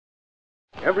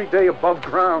Every day above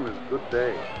ground is a good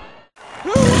day. Who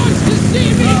wants to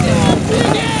see me dance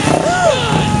again?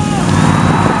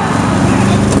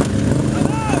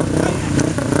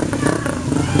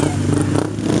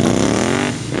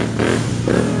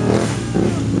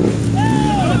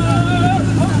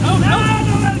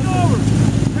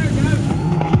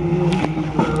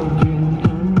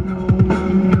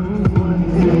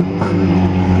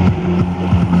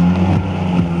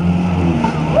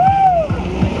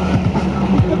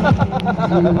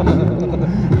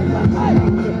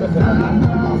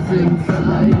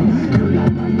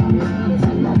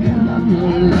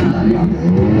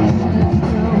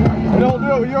 Don't do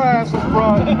it with your ass in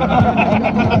front.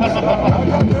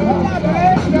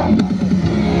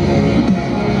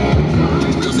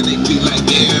 They be like,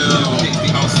 yeah,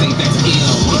 they all say that's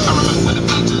ill. I remember when I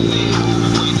made your leg,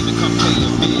 before you even come pay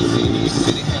your visit. You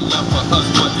said they had love for us,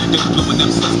 but they was blowing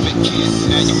them suspect kids.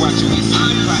 Now you watching me see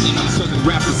them plotting. So the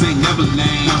rappers ain't never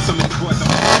lame. Some of the boys are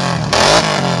my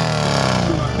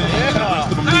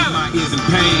ears in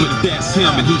pain. That's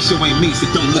him and he sure ain't me, so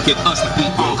don't look at us like we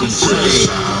all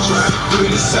constrained. Try to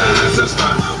criticize us,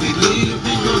 but how we live,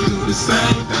 they gon' do the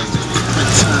same things at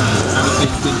different times. I don't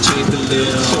think they change the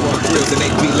live. Show our grills and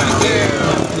they be like, yeah.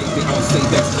 They all say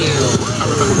that's ill. I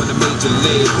remember when I made your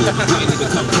label, you ain't even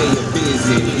come pay your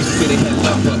visit. You said they had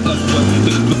love for us, but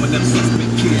they was blowing them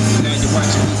suspect kids. Now you're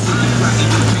watching me see them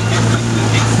plotting. You can't act like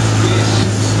we ain't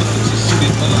suspicious. Look at you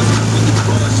shooting us when you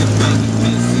bars your banging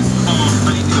misses.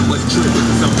 I ain't even what's true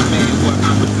because I'm the man where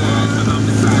I reside. And I'm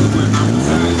the side where I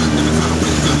reside. Never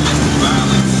tolerate domestic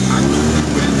violence. I know that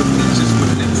random bitches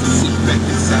with them to sit back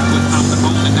inside. But I'm the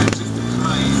owner, not just the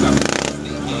client. So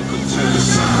they ain't gonna turn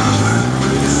aside.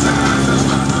 Criticize us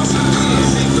by how we live.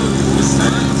 They gon' do the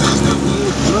same things that we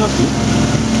lucky,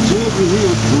 take a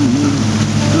hit from me.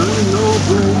 There ain't no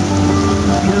grave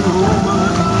can hold my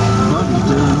body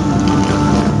down.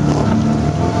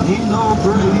 Ain't no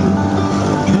grave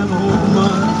can hold my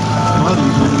body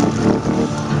down.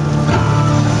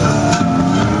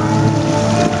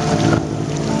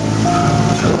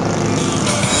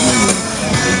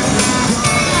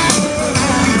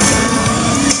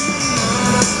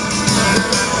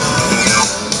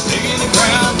 digging the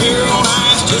ground, beer on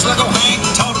ice, just like old Hank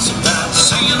taught us about.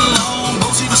 Singing along,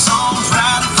 both see the songs,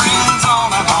 riding friends on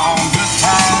a long good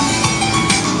time.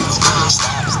 Stop,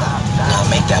 stop, now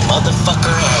make that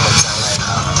motherfucker hammer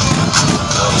sound like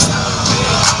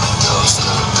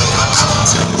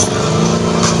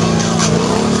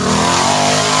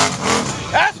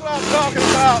That's what I'm talking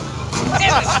about.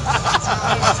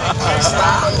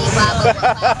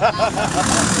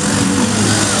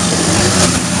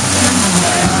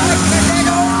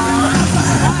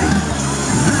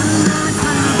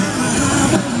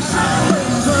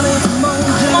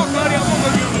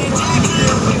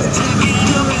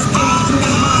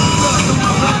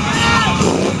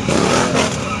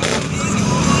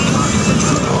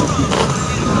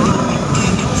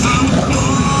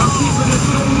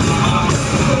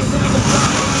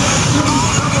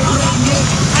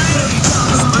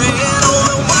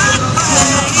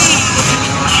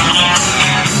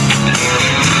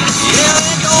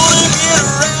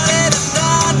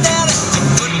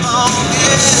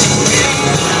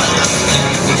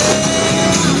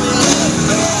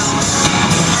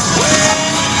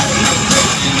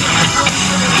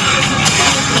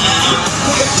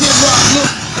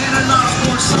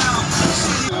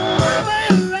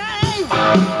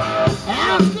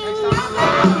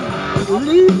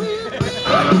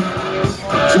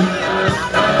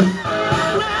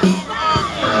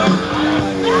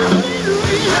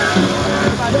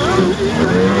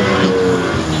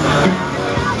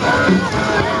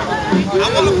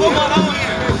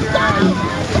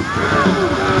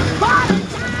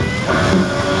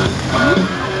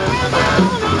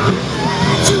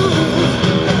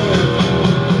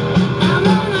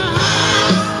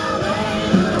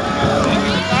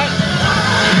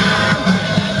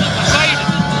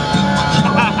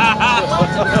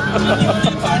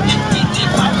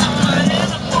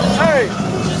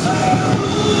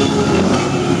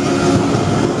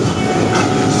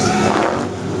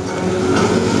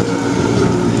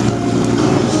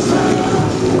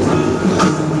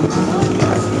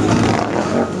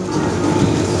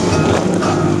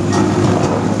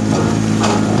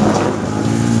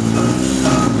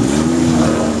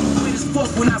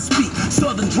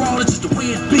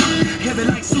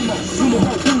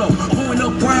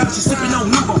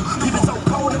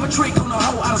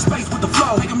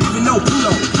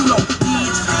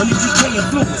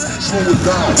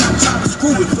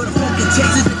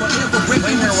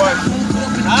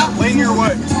 Lean your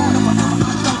way.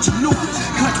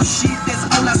 shit, that's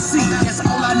all I see. That's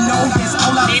all I know, that's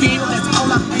all I feel, that's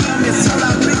all I am, that's all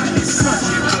I be.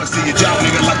 Bust to your jaw,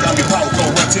 nigga, like I'm your paw. Go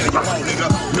run to your paw, nigga.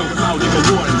 No flaw, nigga,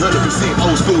 100%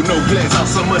 old school, no glass out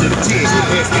some under the tent.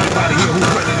 Ask anybody here who's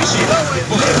running this shit.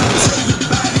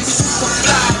 Everybody super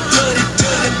fly, dirty,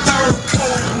 dirty, third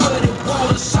cold, muddy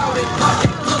water, shouted,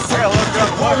 pocket, pussy.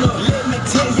 Let me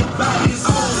tell you about this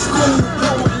old school,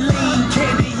 blowing lean,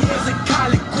 candy, years and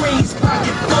collard greens,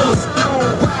 pocket full of stone,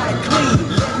 wide clean.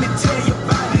 Let me tell you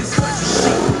about this country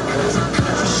shit,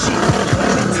 country shit. Let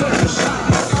me tell you about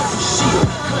this country shit,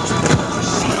 country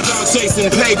shit. I'm chasing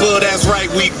paper, that's right,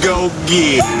 we go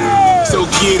get it. So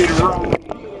get it right.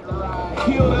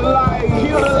 Kill the light,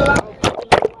 kill the light.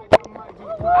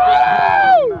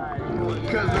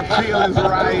 Cause the feeling's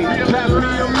right.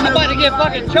 I'm about to get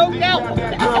fucking choked out.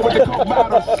 That girl with the coke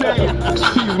bottle shape,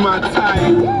 she's my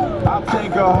type. I'll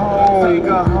take her home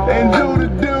and do the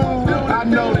do. I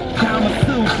know the Kama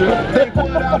Sutra. Think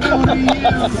what I'll do to you.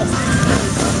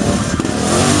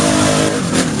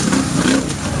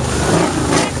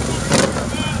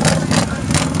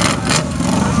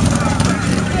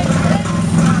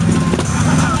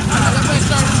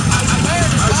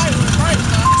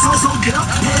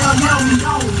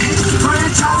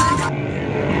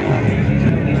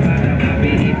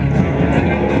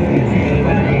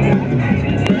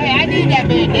 Hey, I need that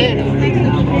bandana.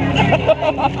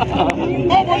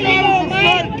 Oh my God, it's a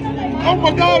snake! Oh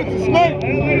my God, it's a snake!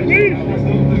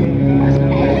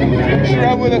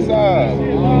 Share with us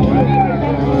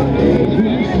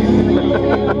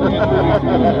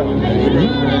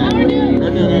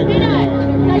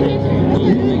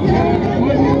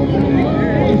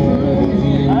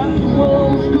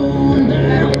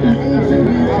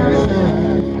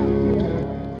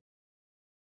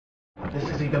This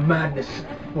is either madness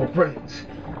or brilliance.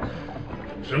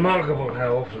 It's remarkable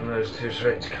how often those two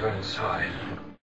traits coincide.